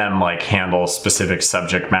seen them like handle specific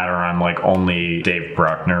subject matter. I'm like, only Dave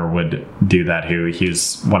Bruckner would do that.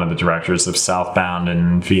 He's one of the directors of Southbound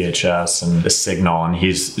and VHS and The Signal, and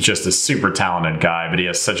he's just a super talented guy, but he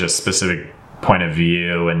has such a specific point of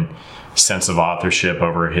view and sense of authorship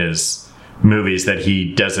over his movies that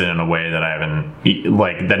he does it in a way that I haven't,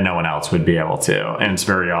 like, that no one else would be able to, and it's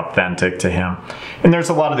very authentic to him. And there's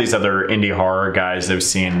a lot of these other indie horror guys I've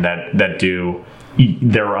seen that do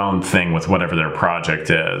their own thing with whatever their project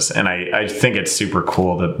is, and I think it's super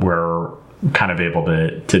cool that we're kind of able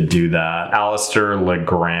to do that. Alistair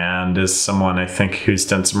Legrand is someone I think who's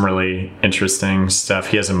done some really interesting stuff.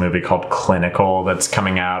 He has a movie called Clinical that's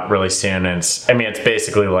coming out really soon, and it's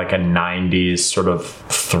basically like a 90s sort of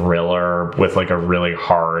thriller with like a really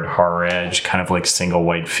hard horror edge, kind of like Single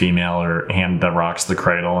White Female or Hand That Rocks the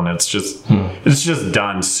Cradle, and it's just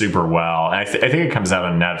done super well. And I think it comes out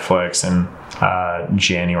on Netflix in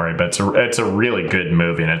January, but it's a really good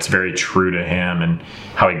movie, and it's very true to him and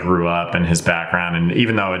how he grew up and his background. And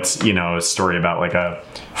even though it's, you know, a story about like a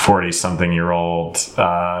 40-something-year-old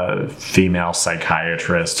female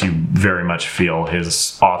psychiatrist, you very much feel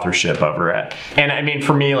his authorship over it. And I mean,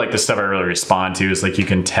 for me, like, the stuff I really respond to is like, you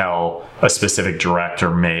can tell a specific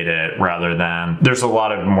director made it, rather than there's a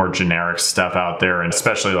lot of more generic stuff out there, and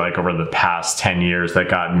especially like over the past 10 years that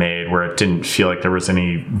got made where it didn't feel like there was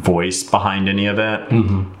any voice behind any of it.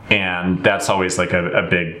 Mm-hmm. And that's always like a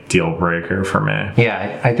big deal breaker for me.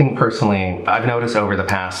 Yeah, I think personally, I've noticed over the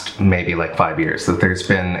past maybe like 5 years that there's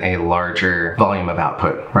been a larger volume of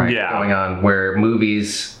output, right? Yeah. Going on, where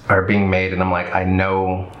movies are being made, and I'm like, I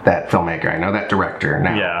know that filmmaker, I know that director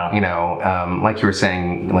now. Yeah. You know, like you were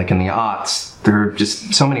saying, like in the aughts, there are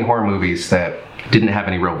just so many horror movies that didn't have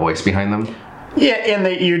any real voice behind them. Yeah,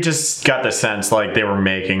 and you just got the sense like they were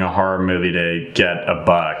making a horror movie to get a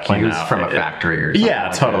buck. Like it was from a factory or something. Yeah,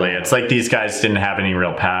 like totally. That. It's like these guys didn't have any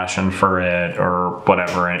real passion for it or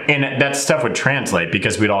whatever. And that stuff would translate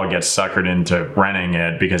because we'd all get suckered into renting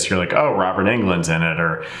it because you're like, oh, Robert Englund's in it,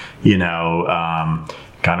 or, you know,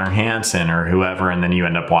 Gunnar Hansen or whoever. And then you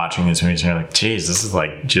end up watching these movies and you're like, geez, this is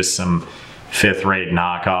like just some fifth-rate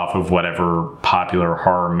knockoff of whatever popular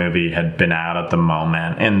horror movie had been out at the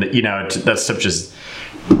moment. And, you know, that stuff just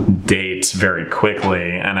dates very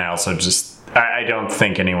quickly. And I also I don't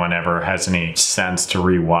think anyone ever has any sense to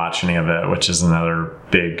rewatch any of it, which is another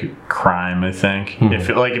big crime, I think. Mm-hmm.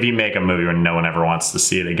 If you make a movie when no one ever wants to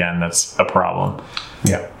see it again, that's a problem.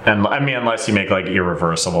 Yeah. And I mean, unless you make like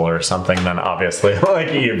Irreversible or something, then obviously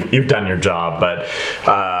like you've done your job. But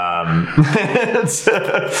it's,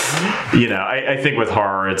 you know, I think with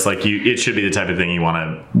horror, it's like it should be the type of thing you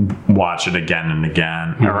want to watch it again and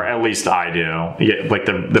again, mm-hmm. or at least I do. Yeah, like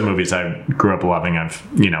the movies I grew up loving, I've,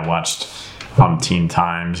 you know, watched umpteen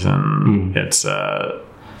times, and it's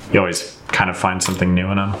you always kind of find something new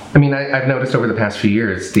in them. I mean, I've noticed over the past few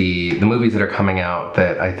years the movies that are coming out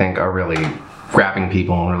that I think are really grabbing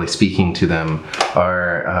people and really speaking to them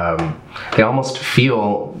are they almost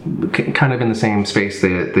feel kind of in the same space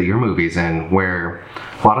that your movie's in, where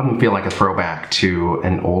a lot of them feel like a throwback to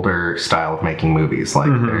an older style of making movies. Like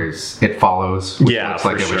there's It Follows, which looks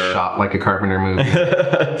like it was shot like a Carpenter movie.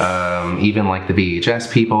 Even like the VHS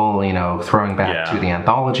people, you know, throwing back to the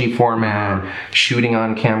anthology format, shooting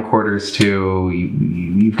on camcorders too.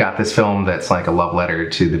 You've got this film that's like a love letter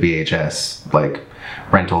to the VHS, like,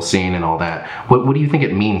 rental scene and all that. What do you think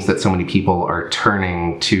it means that so many people are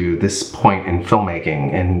turning to this point in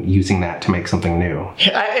filmmaking and using that to make something new?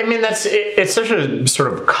 I mean, it's such a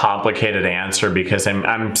sort of complicated answer, because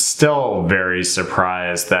I'm still very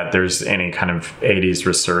surprised that there's any kind of 80s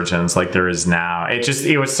resurgence like there is now.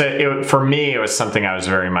 For me, it was something I was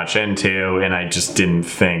very much into, and I just didn't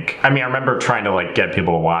think. I mean, I remember trying to like get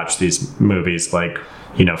people to watch these movies like,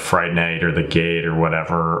 you know, Fright Night or The Gate or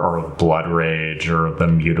whatever, or Blood Rage or The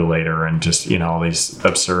Mutilator, and just, you know, all these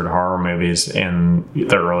absurd horror movies in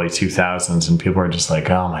the early 2000s, and people are just like,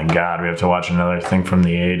 oh my god, we have to watch another thing from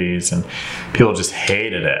the 80s, and people just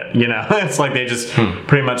hated it, you know. It's like they just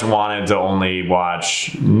pretty much wanted to only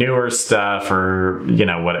watch newer stuff, or, you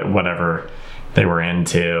know, whatever they were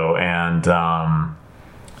into. And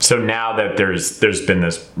so now that there's been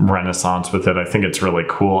this renaissance with it, I think it's really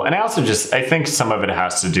cool. And I also I think some of it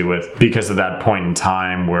has to do with, because of that point in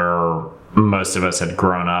time where most of us had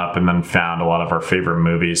grown up and then found a lot of our favorite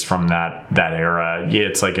movies from that era. Yeah,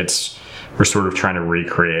 it's like we're sort of trying to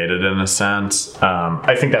recreate it in a sense.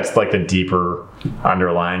 I think that's like the deeper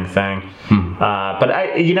underlying thing. But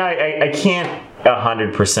I can't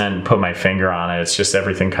 100% put my finger on it. It's just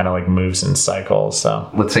everything kind of like moves in cycles. So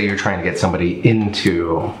let's say you're trying to get somebody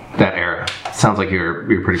into that era. Sounds like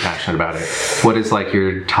you're pretty passionate about it. What is like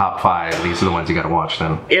your top 5? These are the ones you got to watch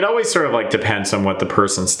then. It always sort of like depends on what the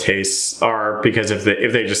person's tastes are, because if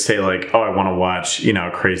they just say like, oh, I want to watch, you know,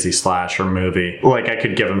 a crazy slasher movie, like I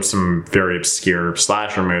could give them some very obscure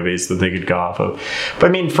slasher movies that they could go off of. But I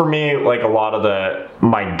mean, for me, like a lot of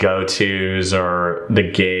my go-tos are The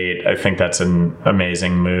Gate. I think that's an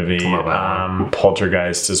amazing movie.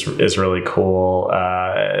 Poltergeist is really cool.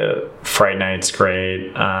 Fright Night's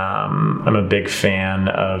great. I'm a big fan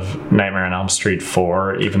of Nightmare on Elm Street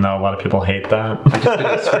 4, even though a lot of people hate that. I just did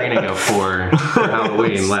a screening of 4 for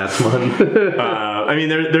Halloween last month. I mean,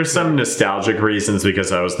 there's some nostalgic reasons, because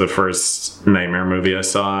that was the first Nightmare movie I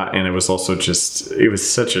saw, and it was also just, it was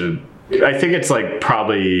such a, I think it's like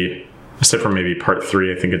probably, except for maybe part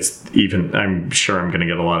 3, I think it's even, I'm sure I'm going to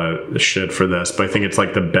get a lot of shit for this, but I think it's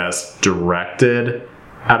like the best directed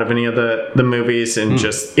out of any of the movies, and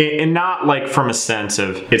just, and not like from a sense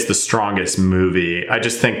of it's the strongest movie. I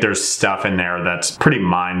just think there's stuff in there that's pretty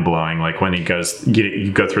mind-blowing, like when he goes,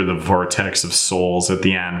 you go through the vortex of souls at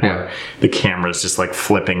the end, where the camera's just like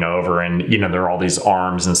flipping over, and you know, there are all these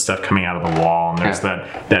arms and stuff coming out of the wall, and there's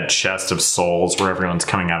that chest of souls where everyone's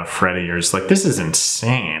coming out of Freddy. You're just like, this is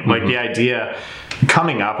insane. Like the idea,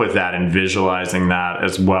 coming up with that and visualizing that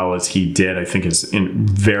as well as he did, I think is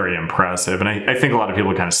very impressive. And I think a lot of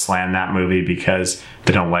people kind of slam that movie because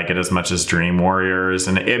they don't like it as much as Dream Warriors.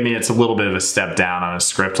 And I mean, it's a little bit of a step down on a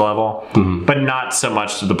script level, but not so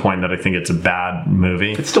much to the point that I think it's a bad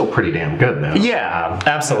movie. It's still pretty damn good though. Yeah,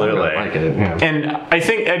 absolutely. I really like it. Yeah. And I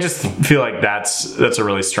just feel like that's a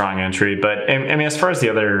really strong entry. But I mean, as far as the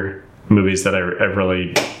other movies that I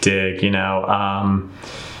really dig, you know,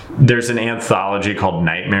 there's an anthology called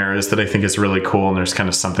Nightmares that I think is really cool, and there's kind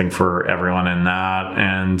of something for everyone in that.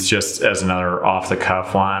 And just as another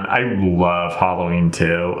off-the-cuff one, I love Halloween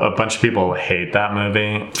 2. A bunch of people hate that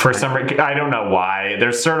movie. For some reason, I don't know why.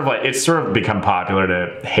 There's sort of like, it's sort of become popular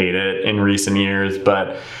to hate it in recent years,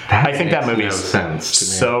 but I think that movie is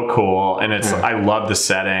so cool, and it's, I love the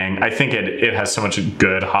setting. I think it has so much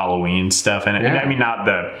good Halloween stuff in it. And I mean, not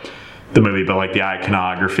the movie, but like the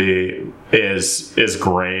iconography is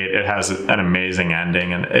great. It has an amazing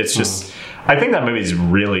ending, and it's just, I think that movie's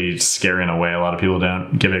really scary in a way a lot of people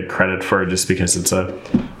don't give it credit for, just because it's a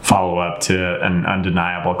follow-up to an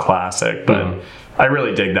undeniable classic. But I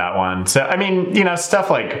really dig that one. So I mean, you know, stuff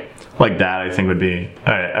like that I think would be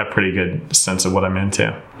a pretty good sense of what I'm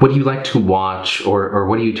into. What do you like to watch, or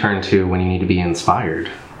what do you turn to when you need to be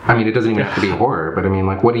inspired? I mean, it doesn't even have to be horror, but I mean,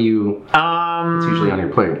 like, what do you, what's usually on your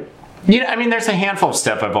plate? Yeah, I mean, there's a handful of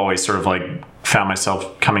stuff I've always sort of like found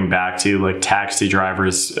myself coming back to, like Taxi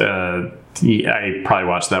Drivers. I probably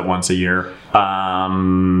watch that once a year.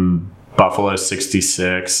 Buffalo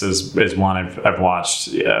 66 is one I've watched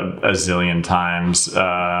a zillion times.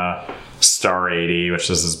 Star 80, which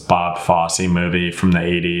is this Bob Fosse movie from the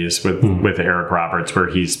 80s with Eric Roberts, where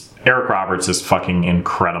Eric Roberts is fucking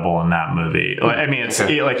incredible in that movie. I mean, it's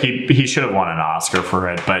like he should have won an Oscar for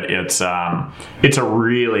it, but it's a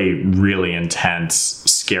really, really intense,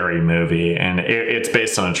 scary movie, and it's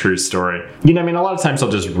based on a true story. You know, I mean, a lot of times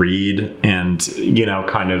I'll just read and, you know,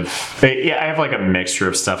 kind of, I have like a mixture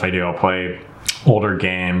of stuff I do. I'll play older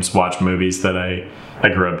games, watch movies that I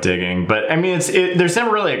grew up digging. But I mean, there's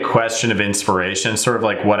never really a question of inspiration. Sort of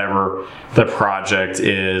like whatever the project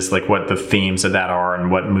is, like what the themes of that are and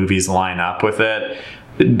what movies line up with it.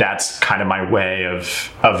 That's kind of my way of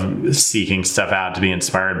seeking stuff out to be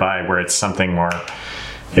inspired by, where it's something more,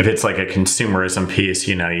 if it's like a consumerism piece,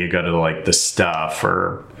 you know, you go to like The Stuff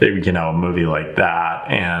or, you know, a movie like that,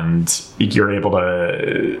 and you're able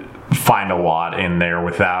to find a lot in there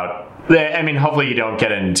without, I mean, hopefully you don't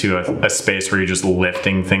get into a space where you're just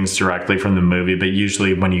lifting things directly from the movie, but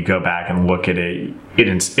usually when you go back and look at it,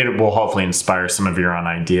 it will hopefully inspire some of your own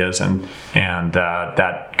ideas, and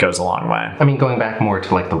that goes a long way. I mean, going back more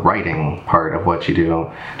to like the writing part of what you do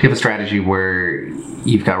you have a strategy where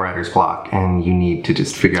you've got writer's block and you need to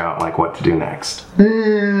just figure out like what to do next?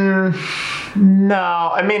 No,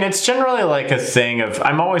 I mean, it's generally like a thing of,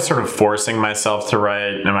 I'm always sort of forcing myself to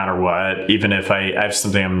write no matter what, even if I have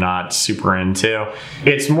something I'm not super into.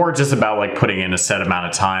 It's more just about like putting in a set amount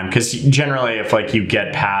of time, because generally if like you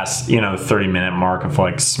get past, you know, the 30-minute mark of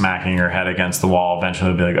like smacking your head against the wall,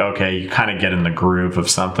 eventually it'll be like, okay, you kind of get in the groove of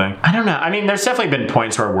something. I don't know. I mean, there's definitely been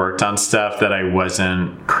points where I worked on stuff that I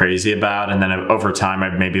wasn't crazy about, and then over time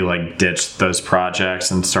I'd maybe like ditch those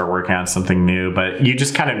projects and start working on something new. But you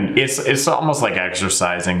just kind of, it's almost like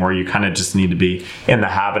exercising, where you kind of just need to be in the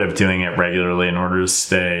habit of doing it regularly in order to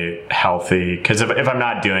stay healthy. Because if I'm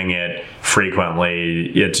not doing it frequently,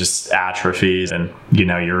 it just atrophies, and you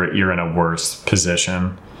know, you're in a worse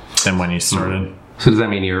position than when you started. So does that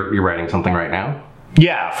mean you're writing something right now?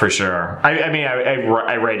 Yeah, for sure. I mean,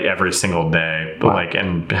 I write every single day, Wow. like,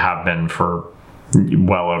 and have been for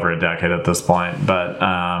well over a decade at this point. But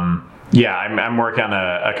yeah, I'm working on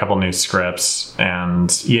a couple new scripts, and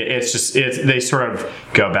they sort of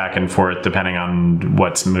go back and forth depending on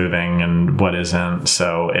what's moving and what isn't.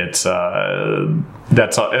 So it's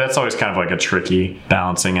that's always kind of like a tricky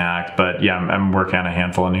balancing act. But yeah, I'm working on a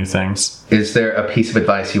handful of new things. Is there a piece of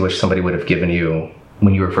advice you wish somebody would have given you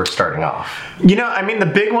when you were first starting off? You know, I mean, the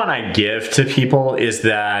big one I give to people is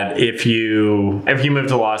that if you move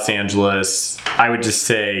to Los Angeles, I would just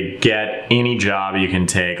say get any job you can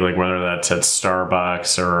take, like whether that's at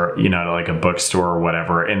Starbucks or, you know, like a bookstore or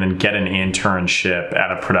whatever, and then get an internship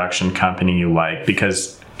at a production company you like,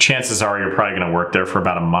 because chances are you're probably going to work there for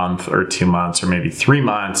about a month or 2 months or maybe 3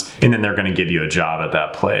 months, and then they're going to give you a job at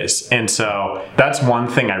that place. And so that's one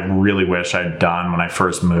thing I really wish I'd done when I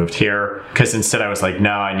first moved here, because instead I was like,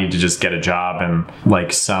 no, I need to just get a job in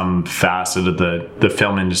like some facet of the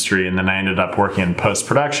film industry. And then I ended up working in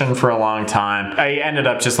post-production for a long time. I ended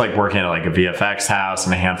up just like working at like a VFX house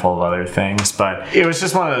and a handful of other things. But it was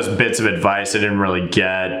just one of those bits of advice I didn't really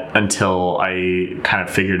get until I kind of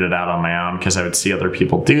figured it out on my own, because I would see other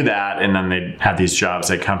people do that, and then they'd have these jobs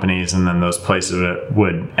at companies, and then those places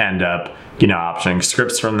would end up, you know, optioning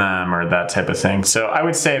scripts from them or that type of thing. So I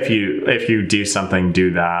would say if you do something,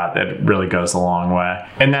 do that. It really goes a long way.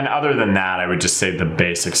 And then other than that, I would just say the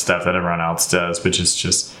basic stuff that everyone else does, which is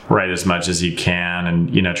just write as much as you can,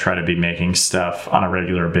 and, you know, try to be making stuff on a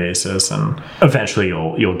regular basis, and eventually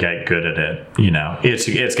you'll get good at it. You know, it's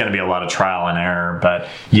going to be a lot of trial and error, but,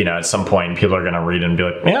 you know, at some point people are going to read it and be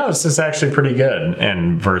like, yeah, this is actually pretty good,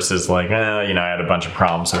 and versus like, you know, I had a bunch of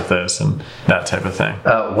problems with this and that type of thing.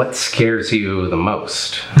 What scares you the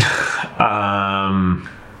most?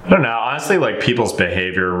 I don't know. Honestly, like, people's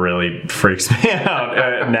behavior really freaks me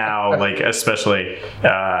out now, like, especially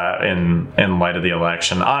in light of the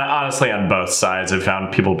election. Honestly, on both sides, I've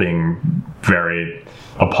found people being very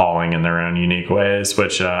appalling in their own unique ways,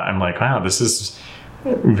 which I'm like, wow, this is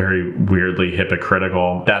very weirdly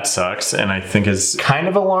hypocritical. That sucks, and I think is kind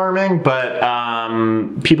of alarming. But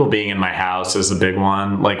people being in my house is a big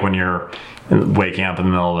one. Like, when you're waking up in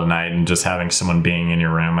the middle of the night and just having someone being in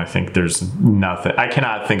your room, I think there's nothing, I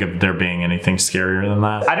cannot think of there being anything scarier than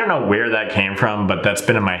that. I don't know where that came from, but that's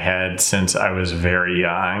been in my head since I was very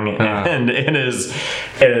young, and it is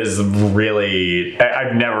really,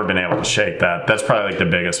 I've never been able to shake that. That's probably like the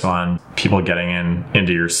biggest one. People getting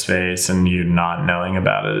into your space and you not knowing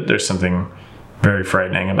about it. There's something very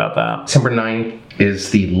frightening about that. December 9th is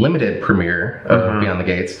the limited premiere of Beyond the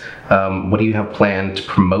Gates. What do you have planned to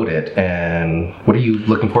promote it, and what are you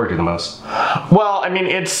looking forward to the most? Well, I mean,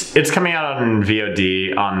 it's coming out on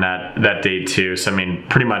VOD on that date too. So I mean,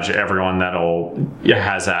 pretty much everyone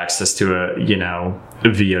has access to a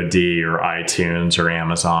VOD or iTunes or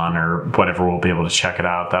Amazon or whatever will be able to check it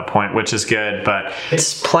out at that point, which is good. But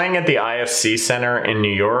it's playing at the IFC Center in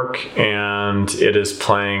New York, and it is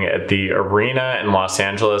playing at the Arena in Los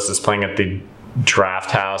Angeles. It's playing at the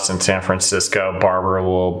Draft House in San Francisco. Barbara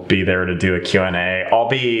will be there to do a Q&A. I'll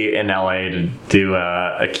be in LA to do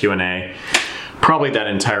a Q&A probably that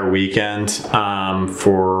entire weekend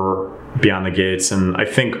for Beyond the Gates, and I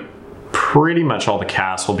think pretty much all the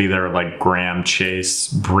cast will be there, like Graham, Chase,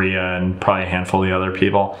 Bria, and probably a handful of the other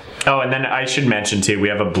people. Oh, and then I should mention too, we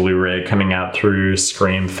have a Blu-ray coming out through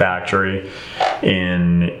Scream Factory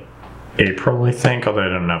in April, I think, although I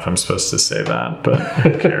don't know if I'm supposed to say that, but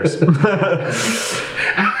who cares?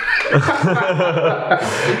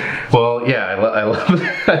 Well, yeah,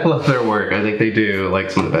 I love their work. I think they do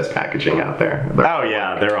like some of the best packaging out there.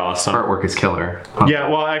 They're awesome. Artwork is killer. Yeah,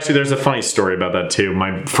 well, actually, there's a funny story about that too.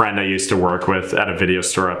 My friend I used to work with at a video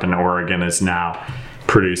store up in Oregon is now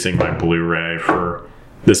producing my Blu-ray for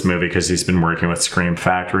this movie because he's been working with Scream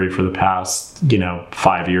Factory for the past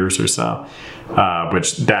 5 years or so,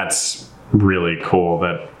 which that's really cool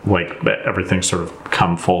that like everything's sort of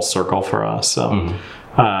come full circle for us. So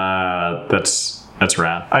That's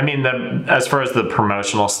rad. I mean, as far as the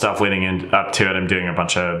promotional stuff leading up to it, I'm doing a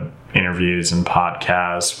bunch of interviews and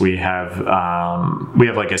podcasts. We have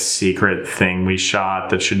like a secret thing we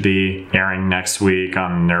shot that should be airing next week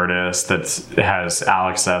on Nerdist that has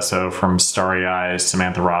Alex Esso from Starry Eyes,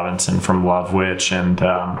 Samantha Robinson from Love Witch, and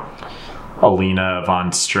Alina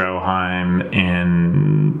von Stroheim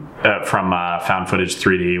from Found Footage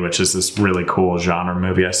 3D, which is this really cool genre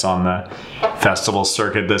movie I saw on the festival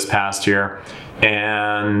circuit this past year.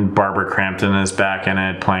 And Barbara Crampton is back in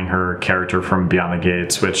it, playing her character from Beyond the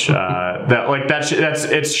Gates, which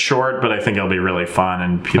it's short, but I think it'll be really fun,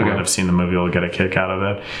 and people that have seen the movie will get a kick out of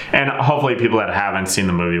it. And hopefully people that haven't seen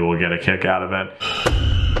the movie will get a kick out of it.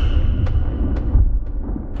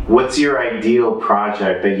 What's your ideal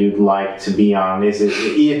project that you'd like to be on?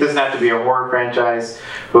 It doesn't have to be a horror franchise,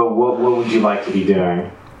 but what would you like to be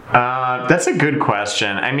doing? That's a good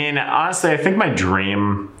question. I mean, honestly, I think my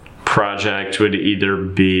dream project would either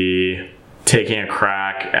be taking a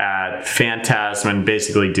crack at Phantasm and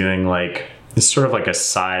basically doing like it's sort of like a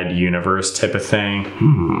side universe type of thing.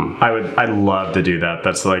 I'd love to do that.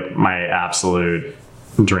 That's like my absolute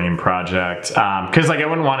dream project. Because like I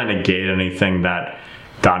wouldn't want to negate anything that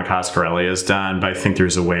Don Coscarelli has done, but I think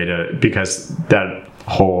there's a way to, because that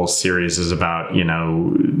whole series is about, you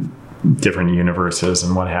know, different universes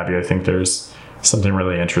and what have you. I think there's something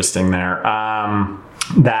really interesting there.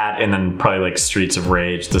 That, and then probably like Streets of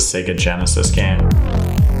Rage, the Sega Genesis game.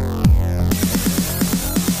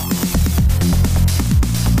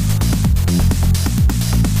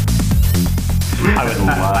 I would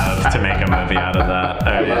love to make a movie out of that.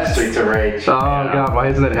 I love Streets of Rage. Oh God, why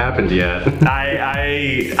hasn't it happened yet?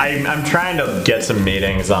 I'm trying to get some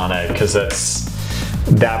meetings on it because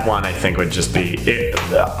that one I think would just be it.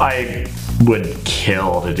 I would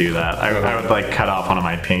kill to do that. I would like cut off one of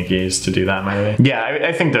my pinkies to do that maybe. Yeah,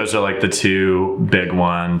 I think those are like the two big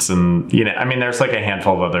ones, and you know, I mean, there's like a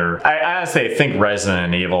handful of other. I honestly think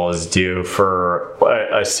Resident Evil is due for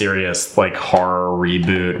a serious like horror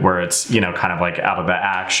reboot where it's, you know, kind of like out of the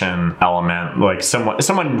action element. Like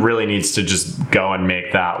someone really needs to just go and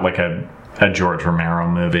make that like a George Romero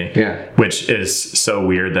movie. Yeah. Which is so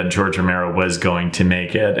weird that George Romero was going to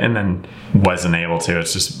make it and then wasn't able to.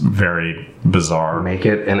 It's just very bizarre. Make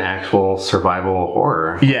it an actual survival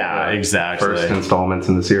horror. Yeah, exactly. First installments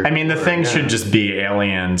in the series. I mean, the thing should just be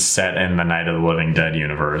aliens set in the Night of the Living Dead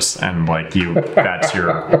universe, and like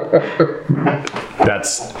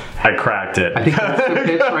I cracked it. I think that's the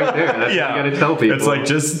pitch right there. That's what you gotta tell people. It's like,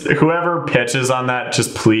 just whoever pitches on that,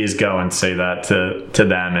 just please go and say that to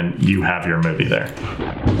them, and you have your movie there.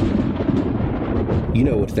 You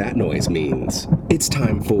know what that noise means. It's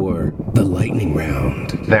time for the lightning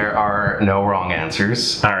round. There are no wrong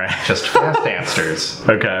answers. All right. Just fast answers.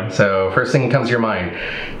 Okay. So first thing that comes to your mind,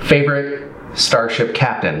 favorite Starship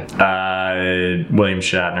captain? William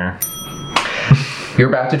Shatner. You're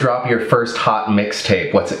about to drop your first hot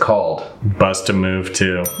mixtape. What's it called? Bust a Move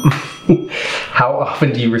 2. How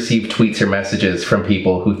often do you receive tweets or messages from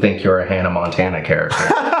people who think you're a Hannah Montana character?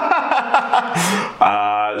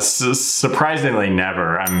 Surprisingly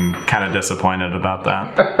never. I'm kind of disappointed about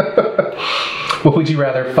that. What would you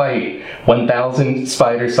rather fight? 1,000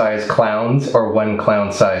 spider-sized clowns or 1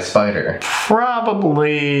 clown-sized spider?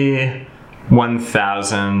 Probably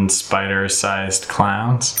 1,000 spider-sized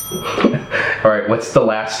clowns. All right, what's the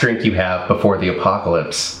last drink you have before the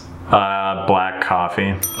apocalypse? Black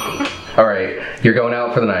coffee. All right, you're going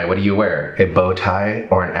out for the night. What do you wear? A bow tie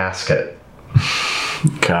or an ascot?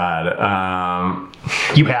 God,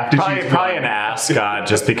 you have to choose probably an ascot,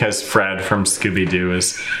 just because Fred from Scooby-Doo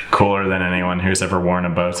is cooler than anyone who's ever worn a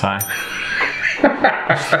bow tie.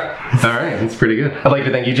 All right, that's pretty good. I'd like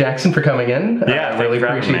to thank you, Jackson, for coming in. Yeah, I really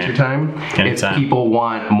appreciate your time. Anytime. If people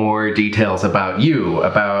want more details about you,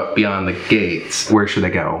 about Beyond the Gates, where should they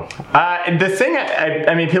go? The thing,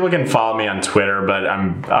 I mean, people can follow me on Twitter, but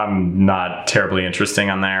I'm not terribly interesting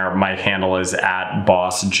on there. My handle is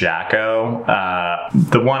 @BossJacko.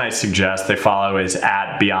 The one I suggest they follow is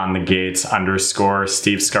 @BeyondTheGates_.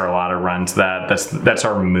 Steve Scarlatta runs that. That's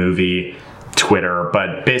our movie Twitter,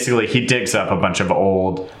 but basically he digs up a bunch of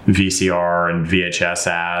old VCR and VHS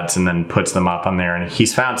ads and then puts them up on there, and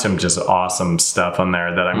he's found some just awesome stuff on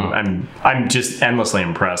there that I'm just endlessly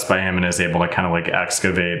impressed by him, and is able to kind of like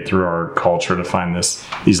excavate through our culture to find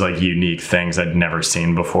these like unique things I'd never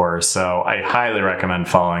seen before. So I highly recommend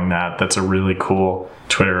following that. That's a really cool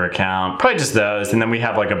Twitter account. Probably just those, and then we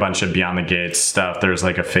have like a bunch of Beyond the Gates stuff. There's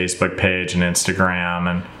like a Facebook page and Instagram,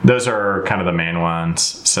 and those are kind of the main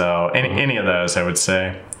ones. So any of those, I would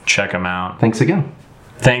say check them out. Thanks again.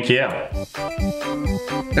 Thank you.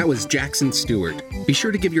 That was Jackson Stewart. Be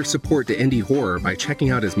sure to give your support to indie horror by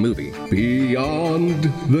checking out his movie, Beyond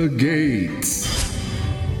the Gates.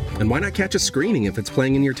 And why not catch a screening if it's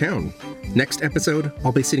playing in your town? Next episode,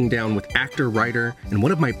 I'll be sitting down with actor, writer, and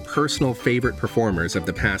one of my personal favorite performers of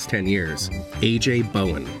the past 10 years, A.J.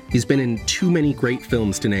 Bowen. He's been in too many great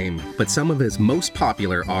films to name, but some of his most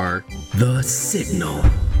popular are The Signal,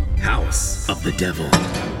 House of the Devil,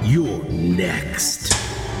 You're Next,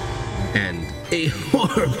 and A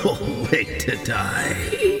Horrible Way to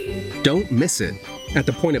Die. Don't miss it. At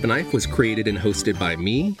the Point of a Knife was created and hosted by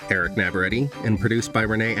me, Eric Navarrete, and produced by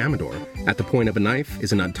Renee Amador. At the Point of a Knife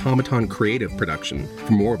is an Automaton Creative production.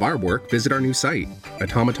 For more of our work, visit our new site,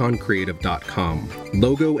 automatoncreative.com.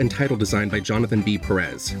 Logo and title design by Jonathan B.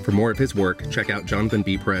 Perez. For more of his work, check out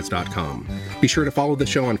jonathanbperez.com. Be sure to follow the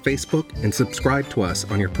show on Facebook and subscribe to us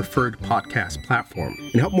on your preferred podcast platform.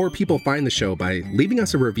 And help more people find the show by leaving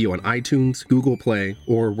us a review on iTunes, Google Play,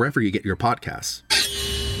 or wherever you get your podcasts.